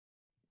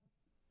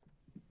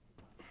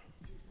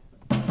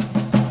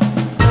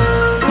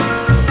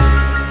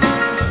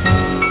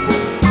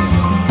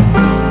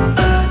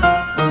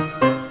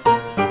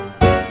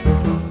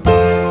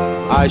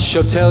I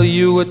shall tell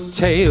you a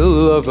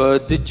tale of a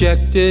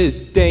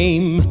dejected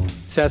dame.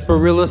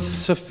 Sarsaparilla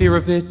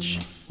SAFIROVICH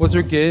was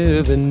her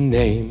given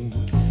name.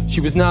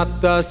 She was not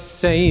the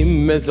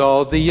same as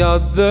all the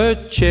other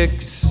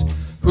chicks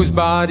whose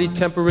body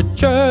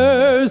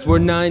temperatures were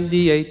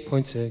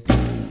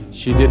 98.6.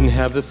 She didn't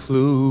have the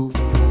flu,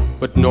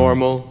 but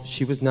normal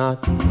she was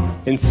not.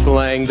 In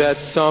slang that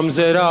sums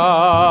it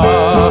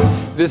up,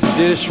 this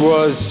dish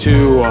was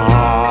too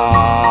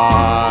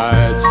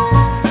hot.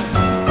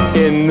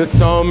 In the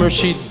summer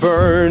she'd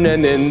burn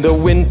and in the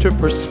winter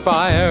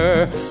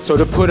perspire, so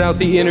to put out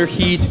the inner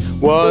heat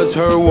was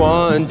her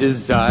one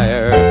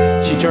desire.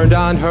 She turned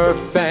on her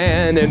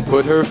fan and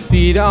put her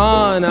feet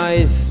on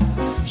ice.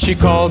 She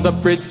called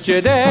up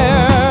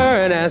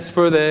Frigidaire and asked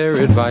for their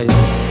advice.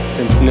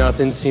 Since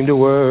nothing seemed to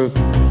work,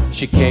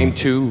 she came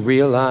to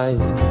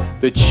realize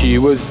that she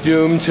was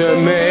doomed to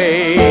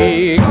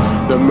make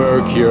the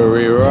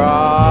mercury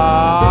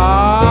rise.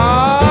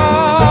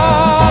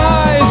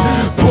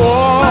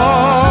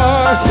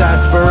 Poor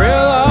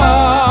sarsaparilla,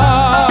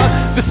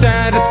 the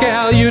saddest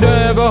gal you'd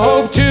ever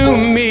hope to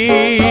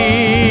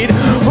meet.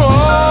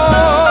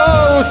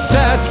 Oh,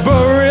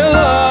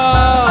 sarsaparilla,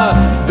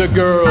 the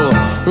girl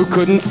who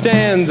couldn't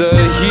stand the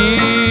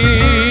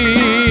heat.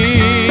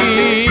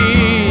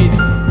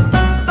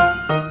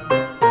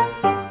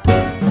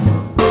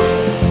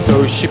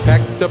 So she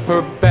packed up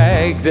her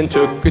bags and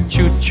took a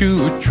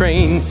choo-choo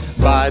train.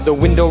 By the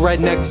window right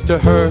next to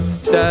her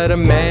sat a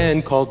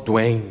man called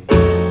Dwayne.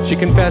 She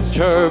confessed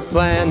her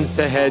plans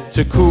to head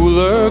to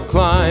cooler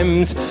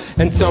climes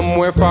and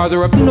somewhere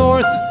farther up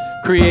north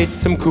create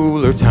some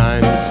cooler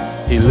times.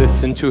 He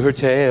listened to her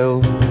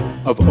tale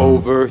of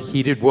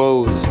overheated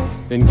woes,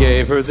 then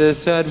gave her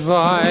this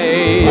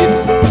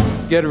advice: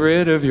 get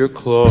rid of your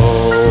clothes.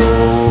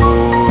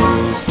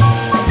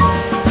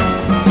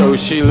 So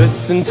she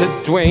listened to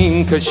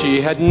Dwayne, 'cause she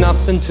had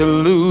nothing to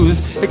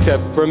lose,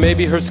 except for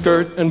maybe her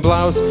skirt and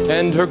blouse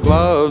and her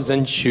gloves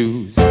and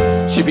shoes.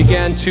 She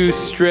began to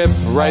strip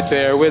right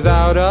there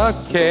without a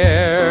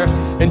care,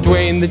 and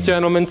Dwayne the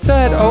gentleman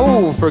said,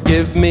 oh,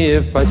 forgive me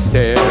if I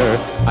stare.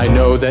 I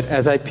know that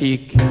as I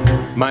peek,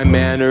 my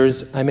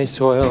manners I may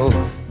soil,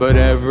 but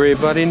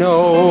everybody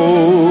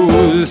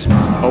knows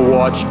a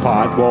watch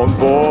pot won't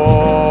boil.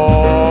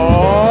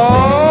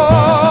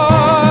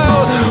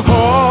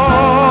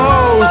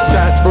 Oh,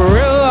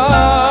 sarsaparilla,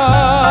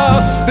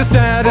 the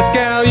saddest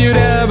gal you'd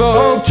ever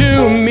hope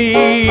to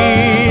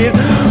meet.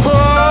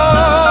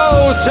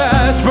 Oh,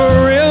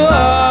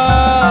 sarsaparilla,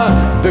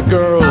 the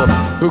girl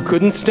who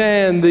couldn't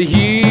stand the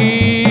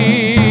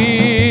heat.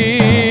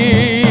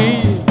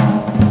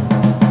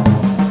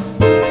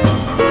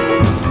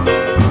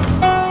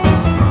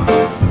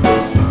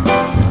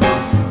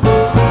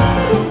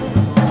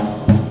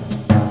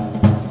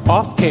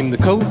 Off came the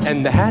coat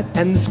and the hat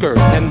and the skirt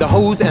and the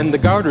hose and the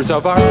garters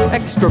of our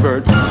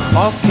extrovert.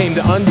 Off came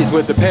the undies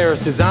with the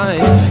Paris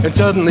design, and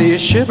suddenly a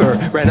shiver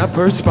ran up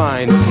her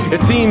spine.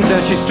 It seems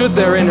as she stood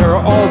there in her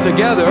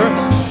altogether,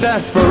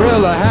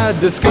 sarsaparilla had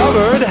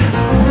discovered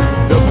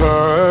the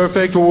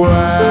perfect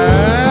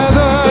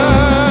weather.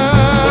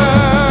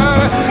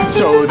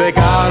 So they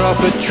got off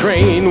the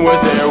train where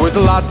there was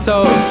lots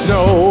of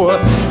snow.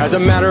 As a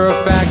matter of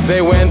fact,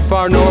 they went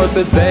far north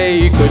as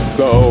they could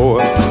go.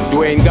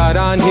 Dwayne got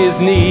on his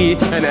knee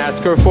and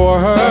asked her for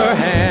her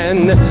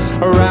hand.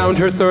 Around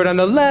her third on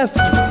the left,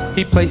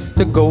 he placed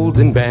a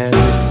golden band.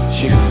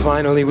 She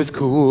finally was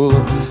cool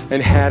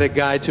and had a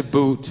guy to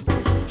boot.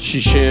 She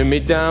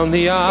shimmied down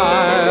the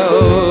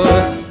aisle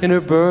in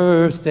her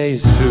birthday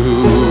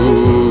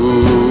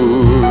suit.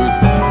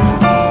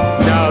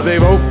 Now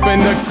they've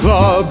opened a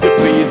club to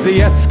please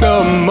the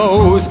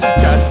Eskimos.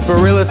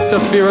 Sarsaparilla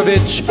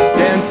SAFIROVICH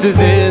dances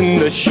in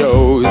the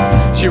shows.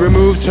 She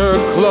removes her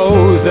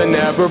clothes and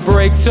never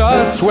breaks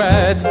a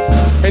sweat,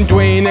 and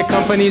Dwayne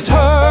accompanies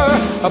her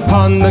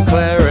upon the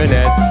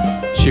clarinet.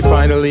 She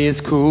finally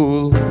is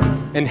cool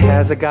and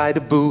has a guy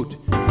to boot.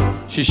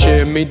 She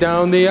shimmied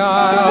down the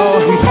aisle.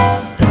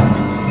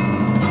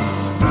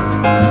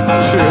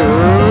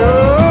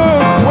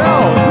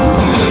 Well,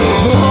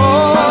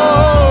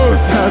 oh,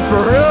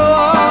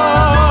 sarsaparilla,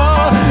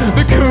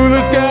 the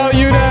coolest gal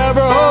you'd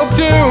ever hope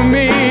to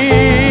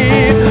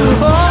meet.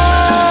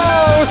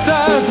 Oh,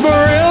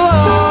 sarsaparilla,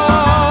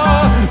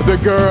 the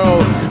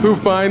girl who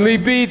finally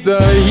beat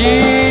the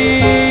heat.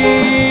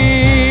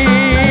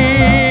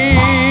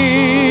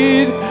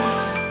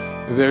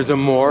 There's a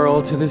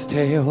moral to this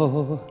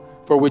tale,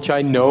 for which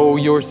I know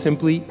you're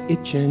simply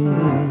itching.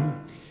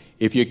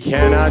 If you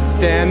cannot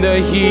stand the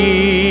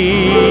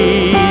heat,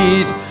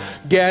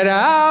 get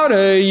out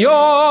of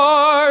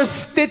your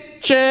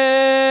stitches.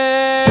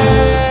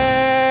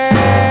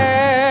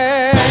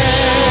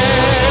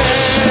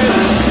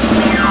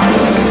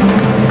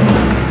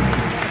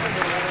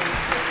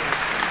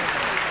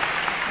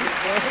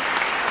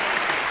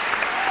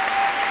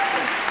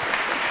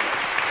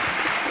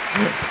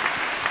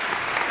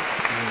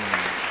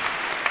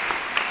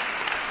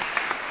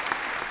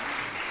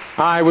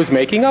 I was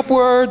making up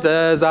words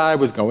as I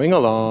was going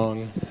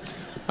along.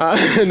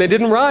 And they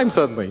didn't rhyme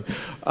suddenly.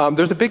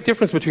 There's a big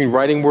difference between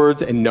writing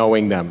words and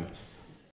knowing them.